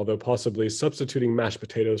 although possibly substituting mashed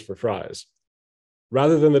potatoes for fries,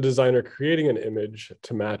 rather than the designer creating an image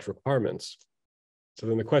to match requirements. So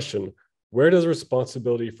then the question, where does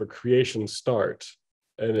responsibility for creation start?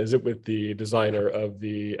 And is it with the designer of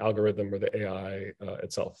the algorithm or the AI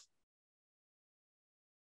itself?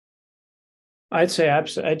 I'd say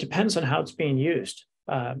absolutely. It depends on how it's being used.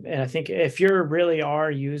 And I think if you really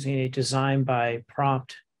are using a design by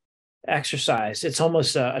prompt exercise, it's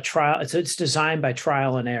almost a trial. It's designed by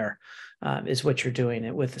trial and error, is what you're doing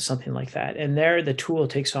it with something like that. And there, the tool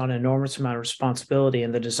takes on an enormous amount of responsibility,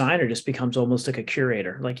 and the designer just becomes almost like a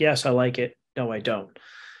curator. Like, yes, I like it. No, I don't.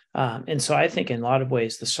 And so I think in a lot of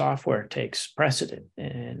ways, the software takes precedent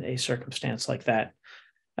in a circumstance like that.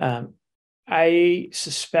 I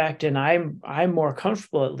suspect, and I'm more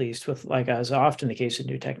comfortable, at least with, like as often the case in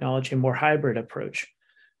new technology, a more hybrid approach,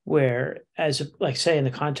 where, as like say in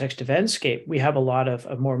the context of Enscape, we have a lot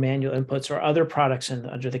of more manual inputs, or other products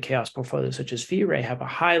under the Chaos portfolio, such as V-Ray, have a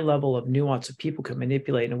high level of nuance that people can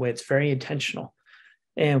manipulate in a way that's very intentional.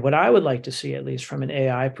 And what I would like to see, at least from an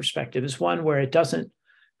AI perspective, is one where it doesn't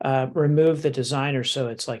remove the designer. So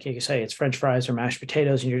it's like you say, it's French fries or mashed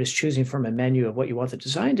potatoes, and you're just choosing from a menu of what you want the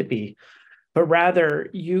design to be. But rather,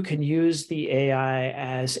 you can use the AI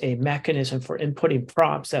as a mechanism for inputting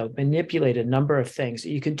prompts that would manipulate a number of things that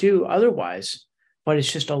you could do otherwise, but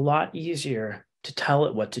it's just a lot easier to tell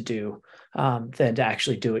it what to do than to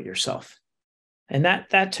actually do it yourself. And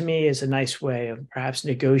that to me is a nice way of perhaps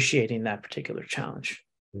negotiating that particular challenge.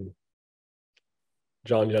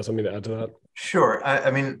 John, you have something to add to that? Sure.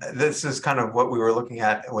 I mean, this is kind of what we were looking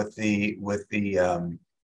at with the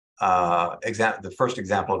first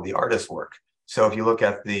example of the artist's work. So if you look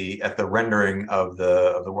at the rendering of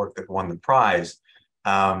the work that won the prize,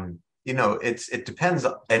 you know, it depends.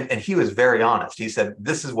 And he was very honest. He said,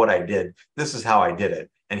 "This is what I did. This is how I did it.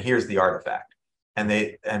 And here's the artifact."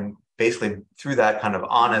 And basically through that kind of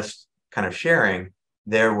honest kind of sharing,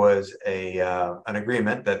 there was an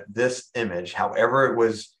agreement that this image, however it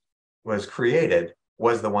was created,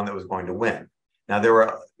 was the one that was going to win. Now, there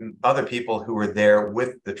were other people who were there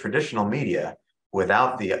with the traditional media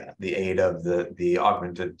without the aid of the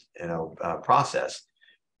augmented process,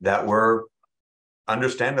 that were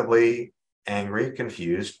understandably angry,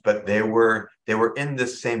 confused, but they were in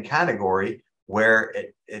this same category where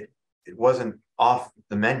it wasn't off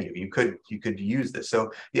the menu. You could use this.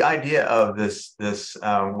 So the idea of this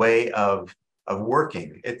way of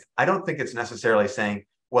working, I don't think it's necessarily saying,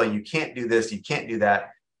 well, you can't do this, you can't do that.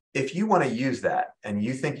 If you want to use that and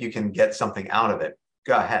you think you can get something out of it,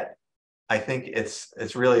 go ahead. I think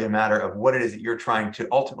it's really a matter of what it is that you're trying to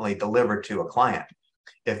ultimately deliver to a client.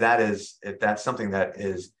 If that's something that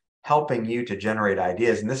is helping you to generate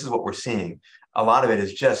ideas, and this is what we're seeing, a lot of it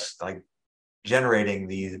is just like generating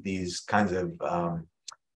these kinds of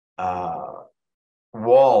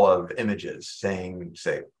wall of images saying,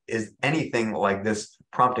 is anything like this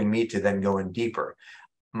prompting me to then go in deeper?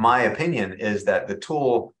 My opinion is that the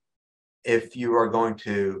tool, if you are going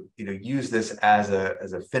to use this as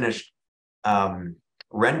a finished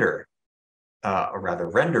render, or rather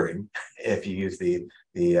rendering, if you use the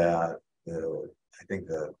I think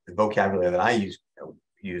the vocabulary that I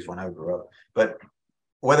used when I grew up, but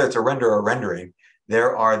whether it's a render or rendering,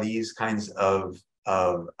 there are these kinds of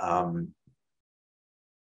a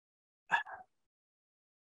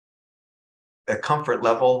comfort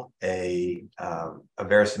level, a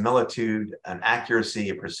verisimilitude, an accuracy,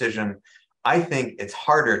 a precision. I think it's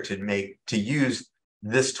harder to use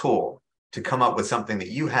this tool to come up with something that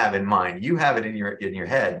you have in mind. You have it in your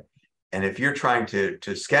head, and if you're trying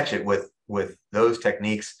to sketch it with those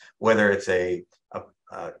techniques, whether it's a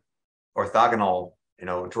orthogonal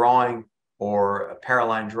drawing, or a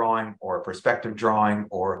paraline drawing, or a perspective drawing,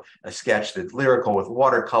 or a sketch that's lyrical with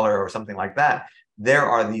watercolor or something like that, there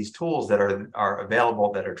are these tools that are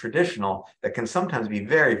available that are traditional that can sometimes be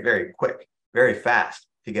very, very quick, very fast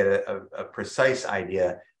to get a precise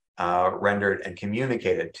idea rendered and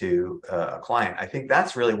communicated to a client. I think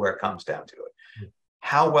that's really where it comes down to it.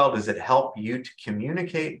 How well does it help you to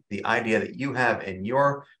communicate the idea that you have in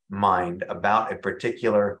your mind about a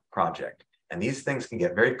particular project? And these things can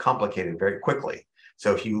get very complicated very quickly.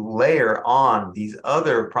 So if you layer on these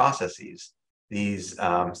other processes, these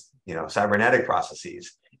cybernetic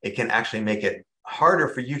processes, it can actually make it harder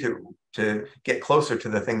for you to get closer to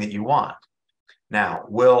the thing that you want. Now,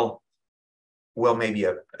 will maybe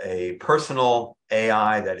a personal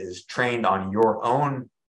AI that is trained on your own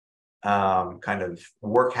kind of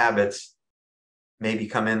work habits maybe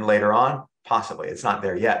come in later on? Possibly. It's not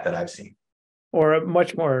there yet that I've seen. Or a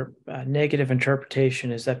much more negative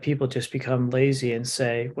interpretation is that people just become lazy and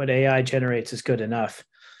say what AI generates is good enough,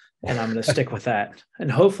 and I'm going to stick with that. And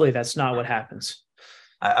hopefully that's not what happens.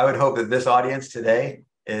 I would hope that this audience today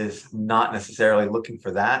is not necessarily looking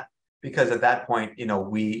for that, because at that point,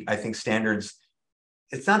 I think standards,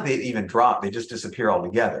 it's not they even drop, they just disappear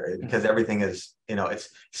altogether, because everything is, it's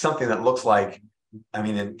something that looks like,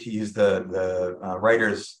 to use the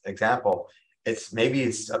writer's example, maybe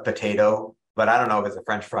it's a potato, but I don't know if it's a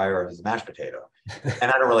French fry or if it's a mashed potato.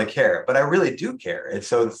 And I don't really care, but I really do care. And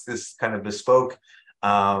so it's this kind of bespoke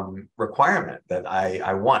requirement that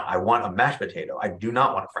I want. I want a mashed potato. I do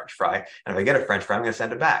not want a French fry. And if I get a French fry, I'm going to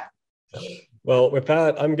send it back. Well, with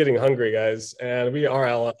that, I'm getting hungry, guys, and we are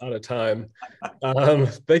out of time.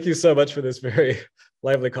 Thank you so much for this very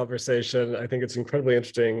lively conversation. I think it's incredibly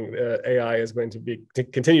interesting. AI is going to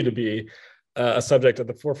continue to be a subject at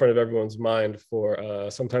the forefront of everyone's mind for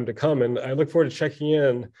some time to come. And I look forward to checking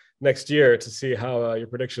in next year to see how your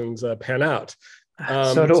predictions pan out.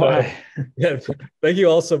 So do I. Yeah, thank you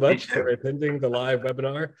all so much for attending the live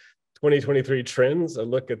webinar, 2023 Trends, a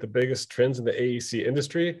look at the biggest trends in the AEC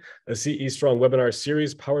industry, a CE Strong webinar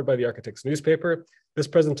series powered by the Architect's newspaper. This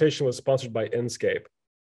presentation was sponsored by Enscape.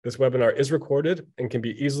 This webinar is recorded and can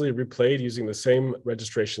be easily replayed using the same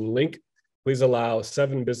registration link. Please allow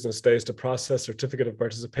 7 business days to process certificate of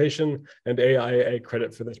participation and AIA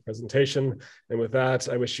credit for this presentation. And with that,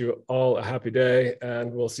 I wish you all a happy day,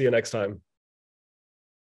 and we'll see you next time.